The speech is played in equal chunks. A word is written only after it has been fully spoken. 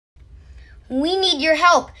We need your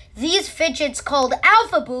help. These fidgets called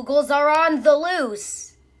Alphaboogles are on the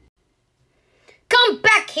loose. Come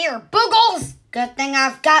back here, Boogles! Good thing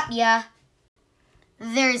I've got ya.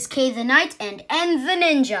 There's K the Knight and N the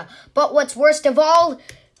Ninja. But what's worst of all,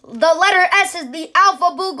 the letter S is the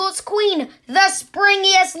Alphaboogles Queen, the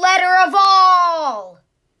springiest letter of all.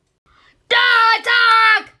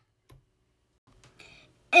 Attack!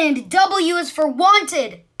 And W is for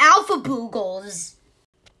wanted, Alphaboogles.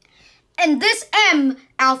 And this M,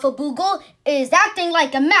 Alphaboogle, is acting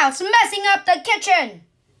like a mouse, messing up the kitchen.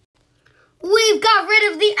 We've got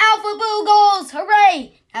rid of the Alphaboogles!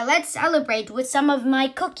 Hooray! Now let's celebrate with some of my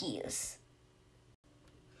cookies.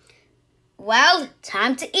 Well,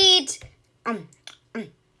 time to eat.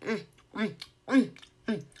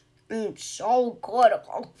 So good.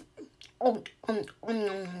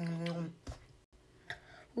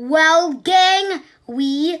 Well, gang,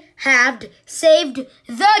 we have saved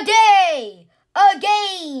the day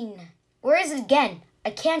again. Where is it again?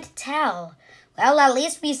 I can't tell. Well, at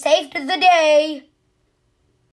least we saved the day.